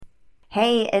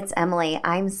Hey, it's Emily.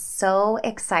 I'm so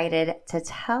excited to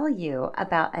tell you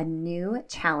about a new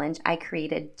challenge I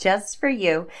created just for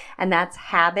you, and that's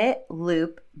Habit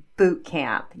Loop Boot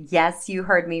Camp. Yes, you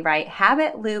heard me right.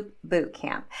 Habit Loop Boot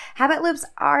Camp. Habit loops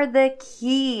are the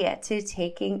key to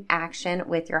taking action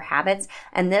with your habits,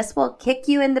 and this will kick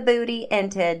you in the booty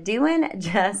into doing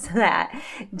just that.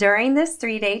 During this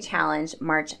 3-day challenge,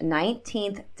 March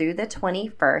 19th through the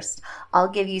 21st, I'll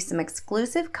give you some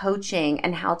exclusive coaching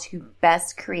and how to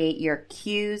best create your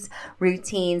cues,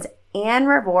 routines, and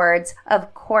rewards,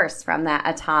 of course, from that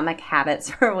Atomic Habits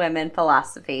for Women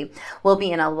philosophy. We'll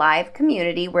be in a live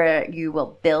community where you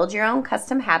will build your own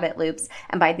custom habit loops,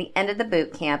 and by the end of the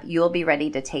boot camp, you will be ready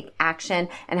to take action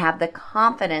and have the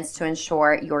confidence to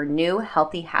ensure your new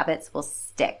healthy habits will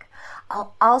stick.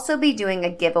 I'll also be doing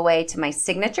a giveaway to my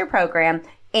signature program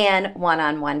and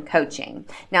one-on-one coaching.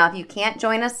 Now, if you can't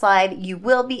join us live, you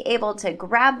will be able to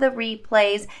grab the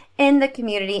replays in the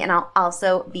community, and I'll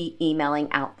also be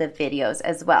emailing out the videos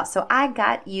as well. So I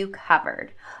got you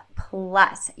covered.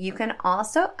 Plus, you can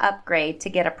also upgrade to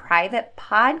get a private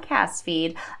podcast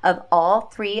feed of all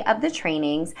 3 of the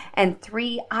trainings and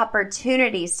 3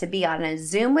 opportunities to be on a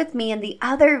Zoom with me and the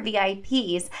other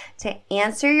VIPs to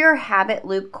answer your habit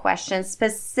loop questions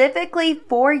specifically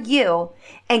for you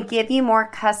and give you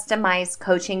more customized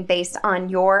coaching based on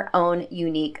your own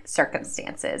unique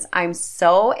circumstances. I'm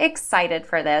so excited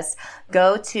for this.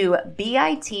 Go to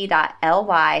bit.ly/habit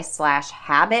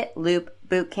loop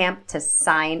bootcamp to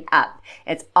sign up.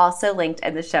 It's also linked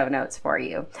in the show notes for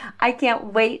you. I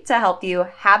can't wait to help you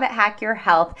habit hack your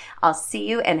health. I'll see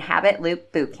you in Habit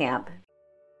Loop Bootcamp.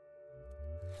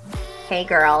 Hey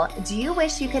girl, do you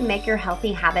wish you could make your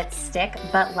healthy habits stick,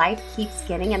 but life keeps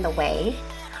getting in the way?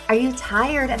 Are you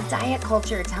tired of diet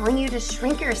culture telling you to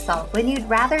shrink yourself when you'd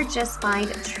rather just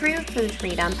find true food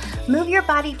freedom, move your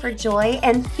body for joy,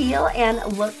 and feel and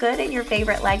look good in your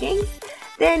favorite leggings?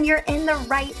 Then you're in the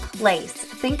right place.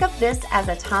 Think of this as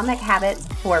Atomic Habits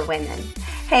for Women.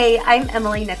 Hey, I'm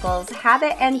Emily Nichols,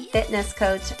 habit and fitness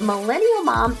coach, millennial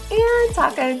mom, and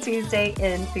Taco Tuesday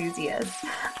enthusiast.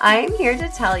 I'm here to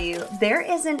tell you there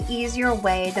is an easier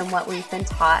way than what we've been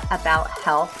taught about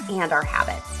health and our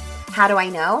habits. How do I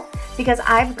know? Because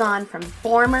I've gone from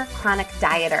former chronic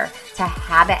dieter to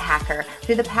habit hacker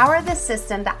through the power of the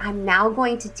system that I'm now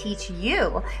going to teach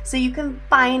you so you can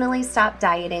finally stop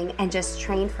dieting and just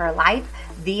train for life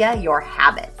via your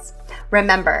habits.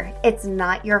 Remember, it's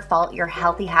not your fault your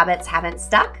healthy habits haven't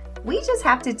stuck. We just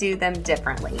have to do them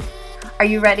differently. Are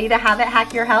you ready to habit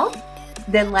hack your health?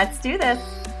 Then let's do this.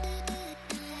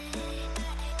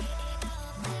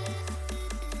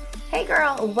 Hey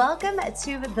girl, welcome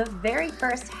to the very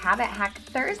first Habit Hack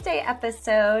Thursday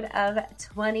episode of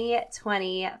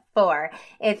 2024.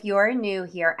 If you're new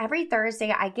here, every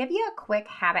Thursday I give you a quick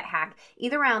habit hack,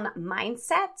 either around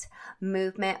mindset,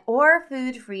 movement, or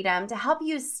food freedom to help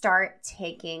you start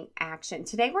taking action.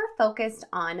 Today we're focused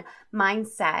on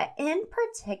mindset, in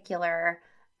particular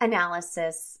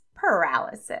analysis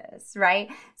paralysis,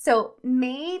 right? So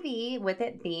maybe with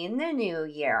it being the new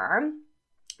year,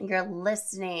 you're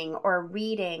listening or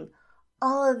reading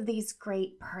all of these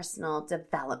great personal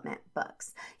development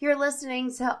books. You're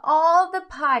listening to all the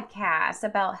podcasts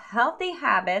about healthy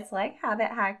habits like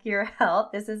Habit Hack Your Health.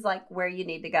 This is like where you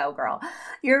need to go, girl.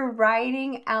 You're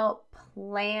writing out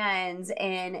plans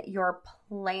in your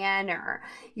planner.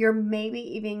 You're maybe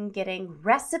even getting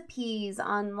recipes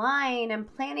online and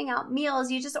planning out meals.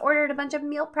 You just ordered a bunch of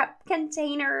meal prep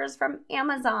containers from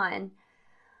Amazon.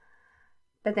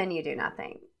 But then you do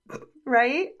nothing,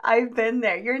 right? I've been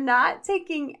there. You're not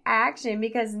taking action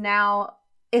because now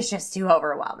it's just too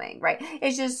overwhelming, right?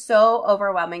 It's just so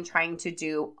overwhelming trying to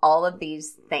do all of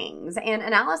these things. And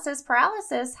analysis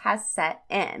paralysis has set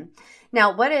in.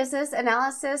 Now, what is this?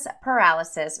 Analysis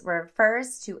paralysis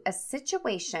refers to a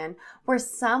situation where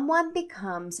someone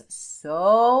becomes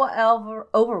so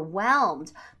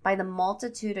overwhelmed by the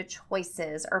multitude of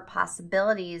choices or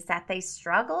possibilities that they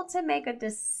struggle to make a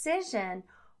decision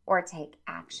or take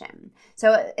action.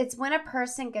 So it's when a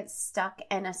person gets stuck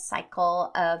in a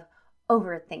cycle of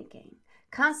overthinking,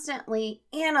 constantly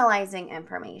analyzing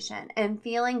information, and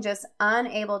feeling just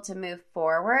unable to move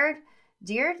forward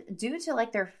due to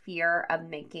like their fear of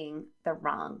making the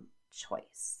wrong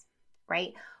choice,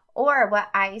 right? Or what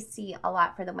I see a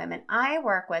lot for the women I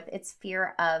work with, it's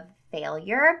fear of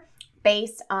failure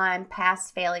based on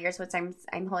past failures, which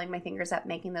I'm holding my fingers up,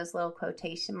 making those little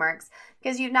quotation marks,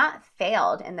 because you've not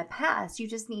failed in the past. You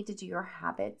just need to do your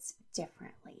habits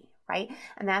differently, right?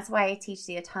 And that's why I teach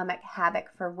the Atomic Habit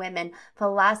for Women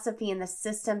philosophy and the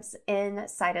systems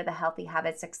inside of the Healthy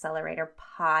Habits Accelerator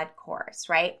pod course,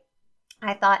 right?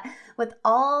 I thought with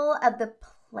all of the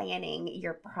planning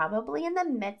you're probably in the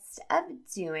midst of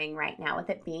doing right now, with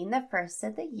it being the first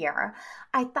of the year,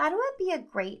 I thought it would be a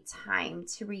great time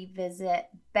to revisit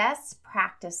best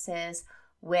practices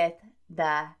with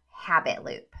the habit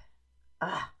loop.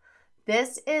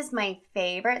 This is my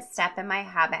favorite step in my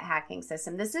habit hacking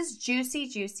system. This is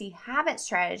juicy habit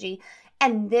strategy,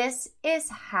 and this is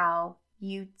how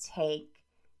you take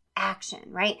action,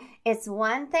 right? It's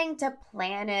one thing to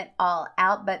plan it all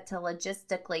out, but to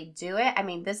logistically do it. I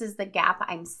mean, this is the gap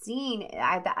I've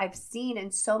seen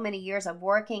in so many years of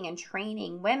working and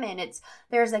training women.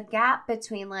 There's a gap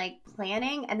between like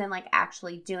planning and then like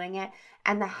actually doing it.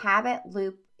 And the habit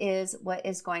loop is what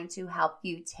is going to help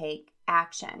you take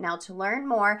action. Now, to learn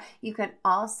more, you can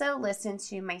also listen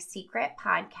to my secret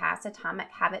podcast, Atomic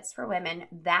Habits for Women.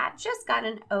 That just got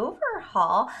an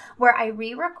overhaul where I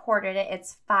re-recorded it.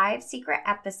 It's 5 secret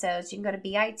episodes. You can go to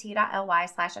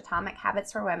bit.ly/Atomic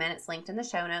Habits for Women. It's linked in the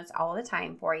show notes all the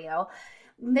time for you.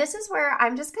 This is where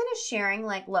I'm just kind of sharing,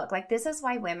 this is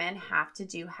why women have to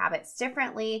do habits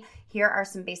differently. Here are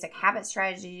some basic habit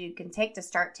strategies you can take to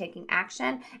start taking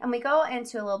action. And we go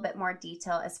into a little bit more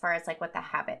detail as far as like what the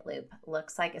habit loop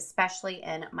looks like, especially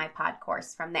in my pod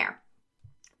course from there.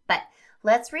 But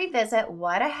let's revisit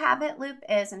what a habit loop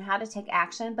is and how to take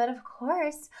action. But of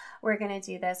course, we're going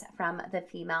to do this from the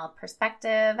female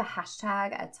perspective,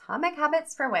 #Atomic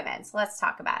Habits for Women. So let's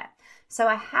talk about it. So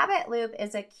a habit loop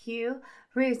is a cue,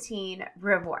 routine,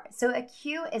 reward. So a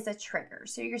cue is a trigger.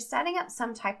 So you're setting up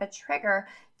some type of trigger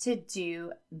to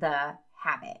do the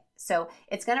habit. So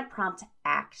it's going to prompt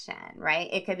action, right?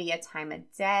 It could be a time of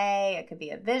day, it could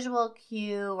be a visual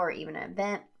cue, or even an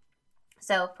event.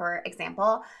 So for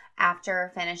example,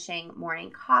 after finishing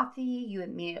morning coffee,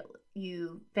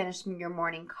 you finish your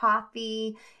morning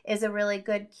coffee is a really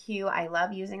good cue. I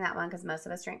love using that one because most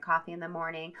of us drink coffee in the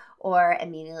morning, or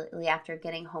immediately after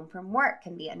getting home from work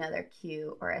can be another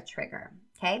cue or a trigger.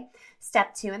 Okay.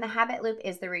 Step 2 in the habit loop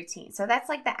is the routine. So that's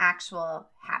like the actual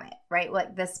habit, right?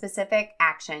 What the specific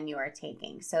action you are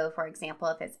taking. So for example,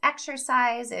 if it's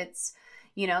exercise, it's,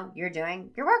 you're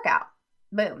doing your workout.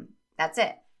 Boom. That's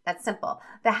it. That's simple.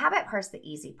 The habit part's the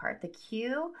easy part. The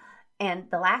cue and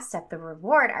the last step, the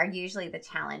reward, are usually the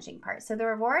challenging part. So the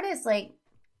reward is like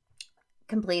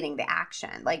completing the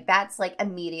action. Like that's like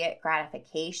immediate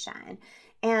gratification.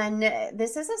 And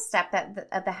this is a step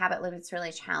of the habit loop that's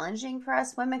really challenging for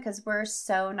us women because we're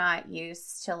so not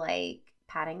used to like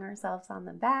patting ourselves on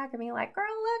the back and being like, girl,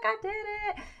 look, I did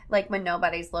it. Like when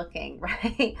nobody's looking,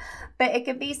 right? But it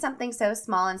could be something so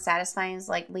small and satisfying as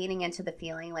like leaning into the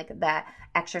feeling, like that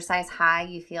exercise high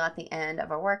you feel at the end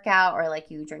of a workout, or like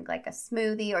you drink like a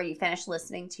smoothie, or you finish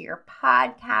listening to your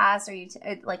podcast, or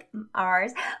like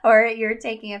ours, or you're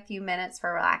taking a few minutes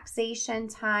for relaxation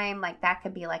time. Like that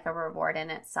could be like a reward in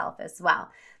itself as well.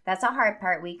 That's a hard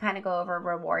part. We kind of go over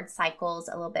reward cycles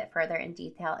a little bit further in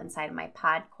detail inside of my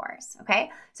pod course. Okay.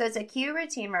 So it's a cue,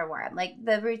 routine, reward. Like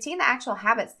the routine, the actual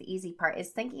habits, the easy part is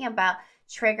thinking about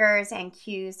triggers and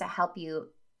cues to help you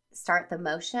start the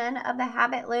motion of the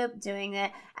habit loop, doing it,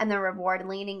 and the reward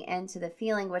leaning into the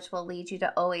feeling, which will lead you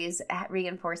to always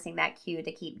reinforcing that cue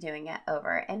to keep doing it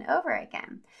over and over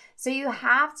again. So you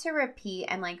have to repeat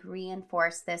and like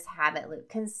reinforce this habit loop.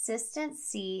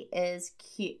 Consistency is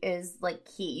key.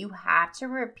 You have to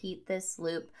repeat this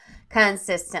loop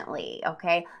consistently.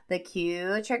 Okay. The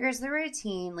cue triggers the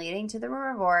routine, leading to the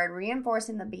reward,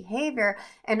 reinforcing the behavior.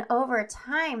 And over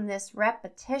time, this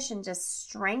repetition just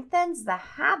strengthens the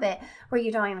habit where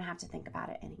you don't even have to think about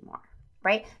it anymore.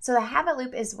 Right? So the habit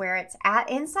loop is where it's at.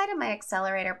 Inside of my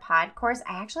accelerator pod course,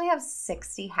 I actually have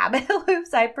 60 habit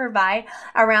loops I provide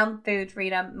around food,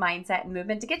 freedom, mindset, and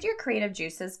movement to get your creative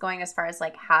juices going as far as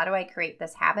like, how do I create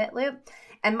this habit loop?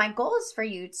 And my goal is for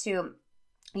you to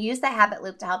use the habit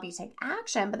loop to help you take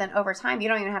action, but then over time, you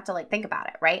don't even have to like think about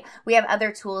it, right? We have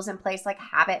other tools in place like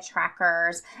habit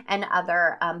trackers and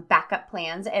other backup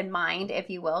plans in mind,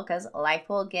 if you will, because life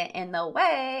will get in the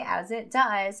way as it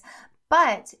does.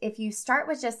 But if you start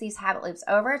with just these habit loops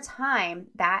over time,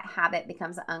 that habit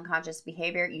becomes an unconscious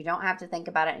behavior. You don't have to think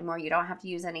about it anymore. You don't have to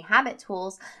use any habit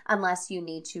tools unless you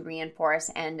need to reinforce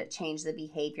and change the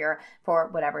behavior for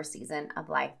whatever season of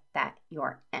life that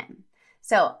you're in.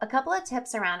 So a couple of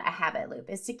tips around a habit loop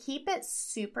is to keep it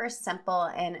super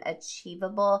simple and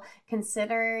achievable,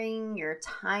 considering your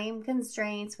time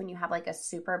constraints when you have like a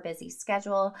super busy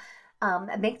schedule.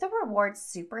 Make the reward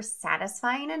super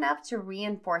satisfying enough to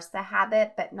reinforce the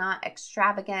habit, but not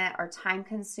extravagant or time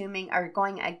consuming or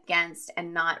going against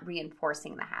and not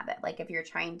reinforcing the habit. Like if you're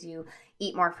trying to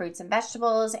eat more fruits and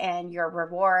vegetables and your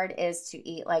reward is to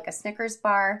eat like a Snickers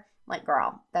bar, Like,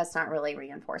 girl, that's not really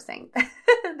reinforcing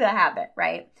the habit,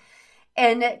 right?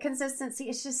 And consistency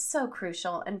is just so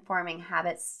crucial in forming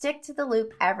habits. Stick to the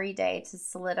loop every day to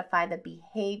solidify the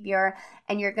behavior,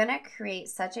 and you're going to create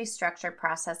such a structured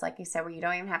process, like you said, where you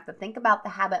don't even have to think about the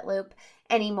habit loop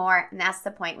anymore. And that's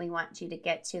the point we want you to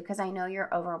get to, because I know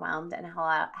you're overwhelmed and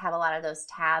have a lot of those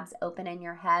tabs open in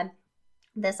your head.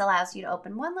 This allows you to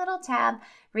open one little tab,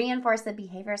 reinforce the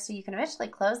behavior so you can eventually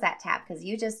close that tab because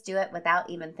you just do it without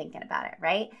even thinking about it,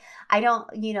 right?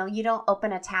 You don't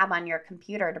open a tab on your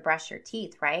computer to brush your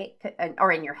teeth, right?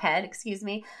 Or in your head, excuse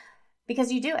me,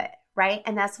 because you do it, right?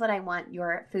 And that's what I want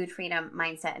your food freedom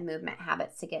mindset and movement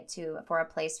habits to get to for a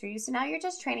place for you. So now you're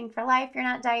just training for life. You're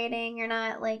not dieting. You're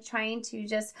not like trying to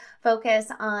just focus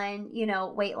on,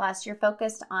 weight loss. You're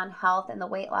focused on health, and the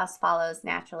weight loss follows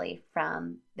naturally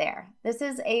from there. This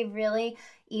is a really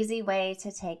easy way to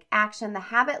take action. The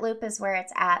habit loop is where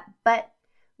it's at, but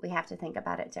we have to think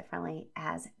about it differently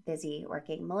as busy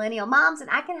working millennial moms. And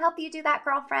I can help you do that,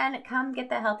 girlfriend. Come get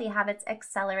the Healthy Habits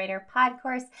Accelerator pod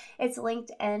course. It's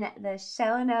linked in the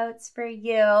show notes for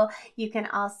you. You can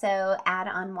also add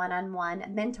on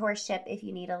one-on-one mentorship if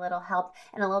you need a little help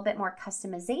and a little bit more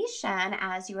customization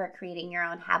as you are creating your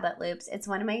own habit loops. It's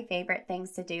one of my favorite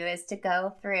things to do is to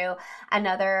go through one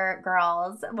of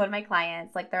my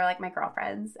clients, like they're like my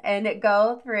girlfriends, and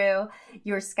go through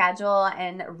your schedule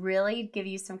and really give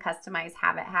you some customized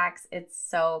habit hacks. It's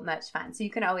so much fun. So you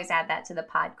can always add that to the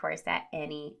pod course at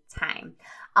any time.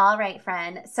 All right,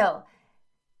 friend. So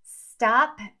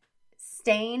stop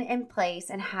staying in place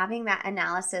and having that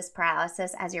analysis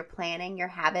paralysis as you're planning your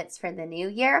habits for the new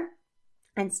year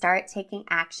and start taking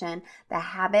action. The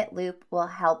habit loop will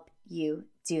help you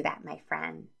do that, my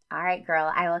friend. All right, girl,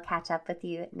 I will catch up with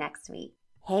you next week.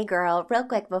 Hey girl, real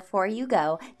quick before you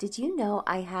go, did you know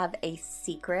I have a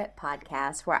secret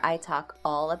podcast where I talk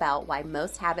all about why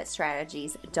most habit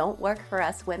strategies don't work for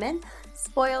us women?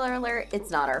 Spoiler alert, it's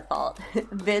not our fault.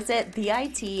 Visit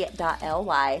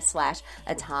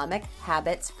bit.ly/Atomic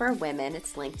Habits for Women,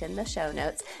 it's linked in the show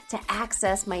notes, to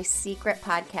access my secret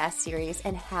podcast series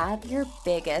and have your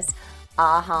biggest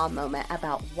aha moment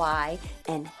about why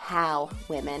and how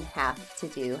women have to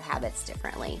do habits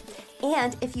differently.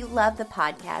 And if you love the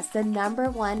podcast, the number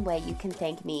one way you can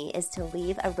thank me is to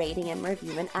leave a rating and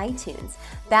review in iTunes.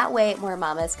 That way more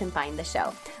mamas can find the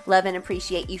show. Love and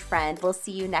appreciate you, friend. We'll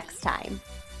see you next time.